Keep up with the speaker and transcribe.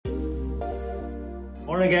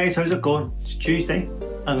Morning guys, how's it going? It's Tuesday,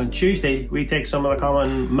 and on Tuesday we take some of the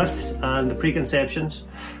common myths and the preconceptions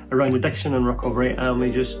around addiction and recovery and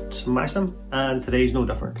we just smash them, and today's no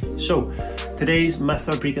different. So today's myth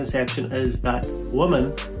or preconception is that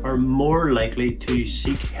women are more likely to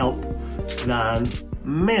seek help than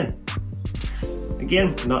men.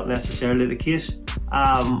 Again, not necessarily the case.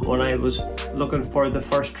 When I was looking for the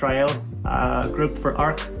first trial group for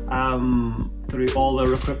ARC, through all the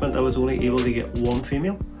recruitment I was only able to get one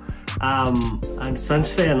female, and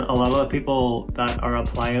since then a lot of the people that are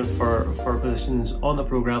applying for positions on the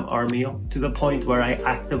program are male, to the point where I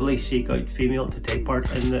actively seek out female to take part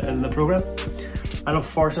in the program. And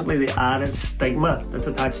unfortunately the added stigma that's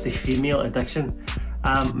attached to female addiction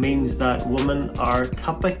means that women are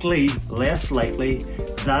typically less likely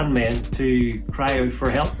than men to cry out for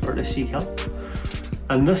help or to seek help.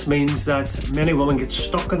 And this means that many women get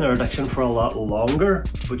stuck in their addiction for a lot longer,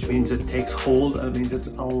 which means it takes hold and it means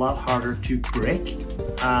it's a lot harder to break.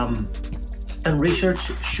 And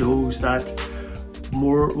research shows that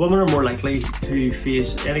women are more likely to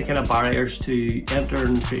face any kind of barriers to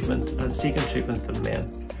entering treatment and seeking treatment than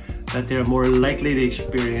men. That they're more likely to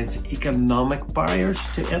experience economic barriers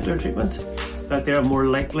to enter treatment, that they're more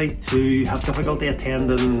likely to have difficulty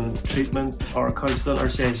attending treatment or counselling or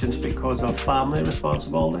sessions because of family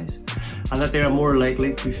responsibilities, and that they are more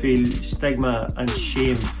likely to feel stigma and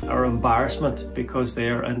shame or embarrassment because they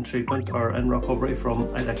are in treatment or in recovery from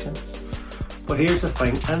addiction. But here's the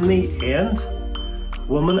thing, in the end,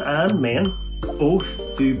 women and men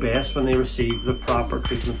both do best when they receive the proper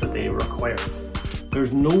treatment that they require.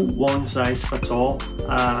 There's no one-size-fits-all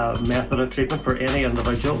method of treatment for any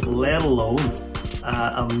individual, let alone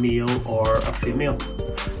a male or a female.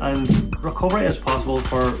 And recovery is possible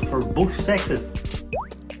for both sexes.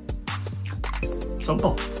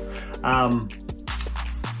 Simple.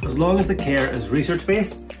 As long as the care is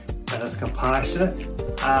research-based and it's compassionate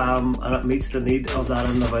and it meets the need of that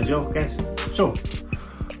individual, guys. So,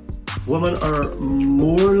 women are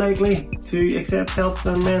more likely to accept help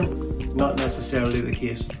than men. Not necessarily the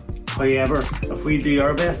case. However, if we do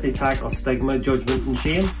our best to tackle stigma, judgment and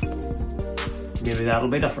shame, maybe that'll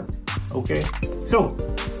be different. Okay, so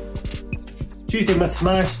Tuesday myth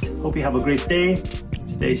smashed. Hope you have a great day.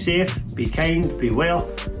 Stay safe, be kind, be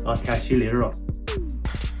well. I'll catch you later on.